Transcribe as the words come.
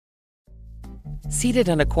Seated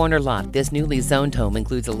on a corner lot, this newly zoned home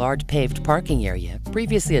includes a large paved parking area,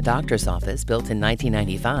 previously a doctor's office, built in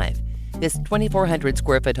 1995. This 2,400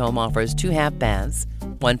 square foot home offers 2 half baths,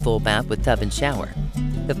 1 full bath with tub and shower.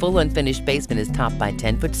 The full unfinished basement is topped by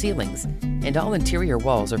 10-foot ceilings, and all interior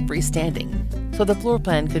walls are freestanding, so the floor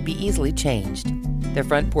plan could be easily changed. The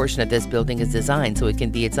front portion of this building is designed so it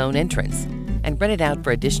can be its own entrance and rented out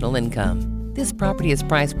for additional income. This property is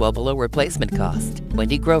priced well below replacement cost.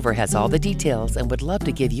 Wendy Grover has all the details and would love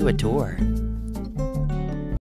to give you a tour.